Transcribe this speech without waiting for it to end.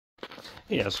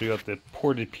Yeah, so you got the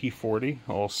ported P40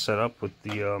 all set up with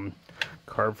the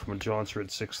carb from a jonsered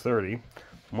 630.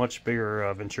 Much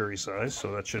bigger Venturi size,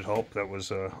 so that should help. That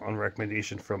was on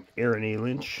recommendation from Aaron A.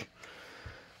 Lynch,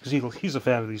 because he's a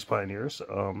fan of these Pioneers.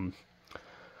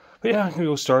 But yeah, I'm going to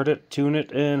go start it, tune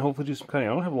it, and hopefully do some cutting.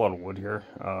 I don't have a lot of wood here.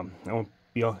 I won't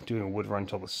be doing a wood run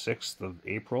until the 6th of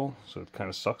April, so it kind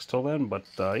of sucks till then. But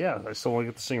yeah, I still want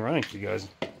to get this thing running for you guys.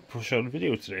 Push out a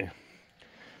video today.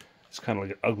 It's kind of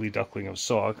like an ugly duckling of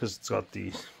saw because it's got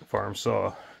the farm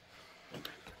saw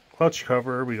clutch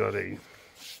cover. We got a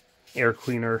air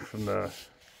cleaner from the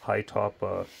high top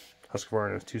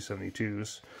Husqvarna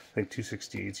 272s. I think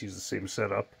 268s use the same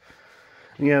setup.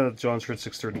 And yeah, the jonsered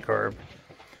 630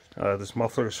 carb. This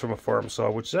muffler is from a farm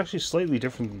saw, which is actually slightly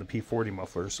different than the P40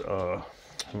 mufflers.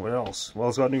 What else? Well,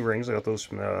 it's got new rings. I got those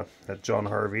from that John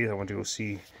Harvey I went to go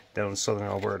see down in southern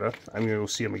Alberta. I'm going to go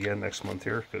see him again next month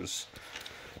here because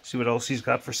see what else he's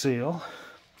got for sale.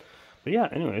 But yeah,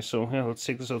 anyway, so yeah, let's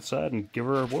take this outside and give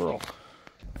her a whirl.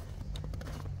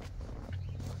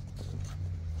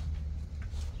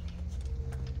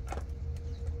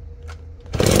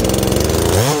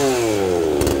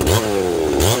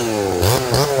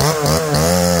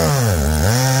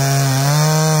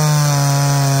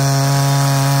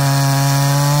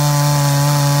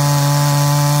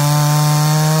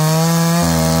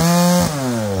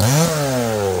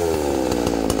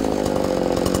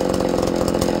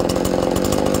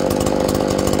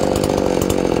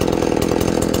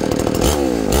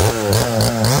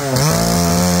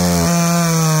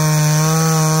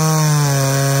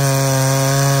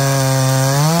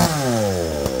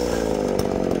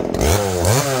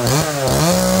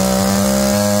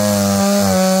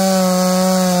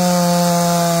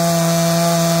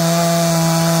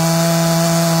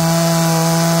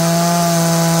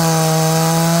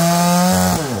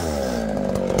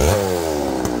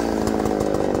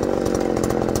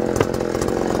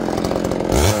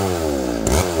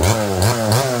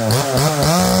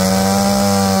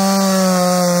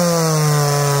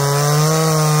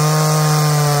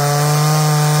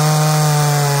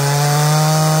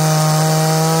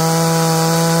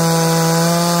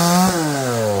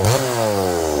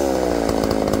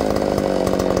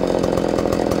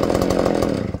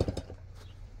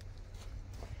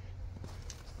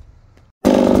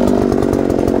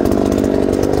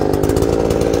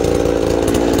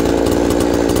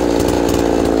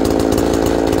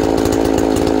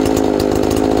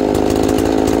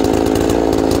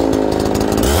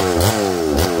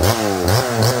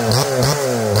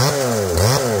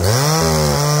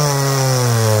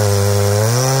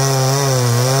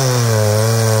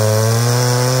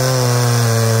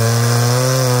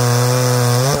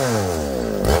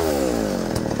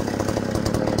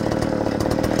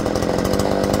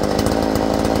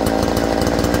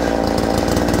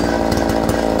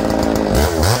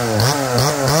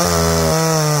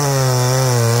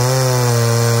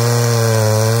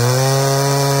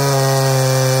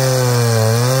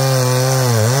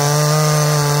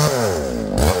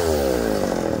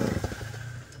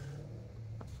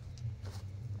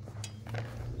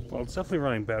 Well, it's definitely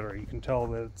running better. You can tell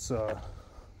that it's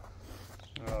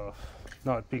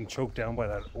not being choked down by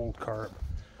that old carb.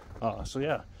 So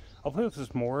yeah, I'll play with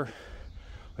this more.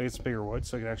 I get some bigger wood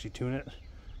so I can actually tune it.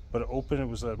 But open, it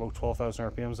was at about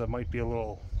 12,000 RPMs. That might be a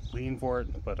little lean for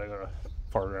it, but I gotta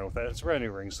fart around with that. It's a brand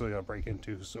new ring, so I gotta break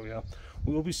into. So yeah,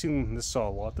 we will be seeing this saw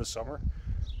a lot this summer.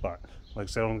 But like I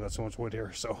said, I only got so much wood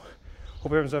here. So hope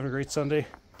everyone's having a great Sunday.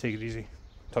 Take it easy.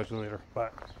 Talk to you later. Bye.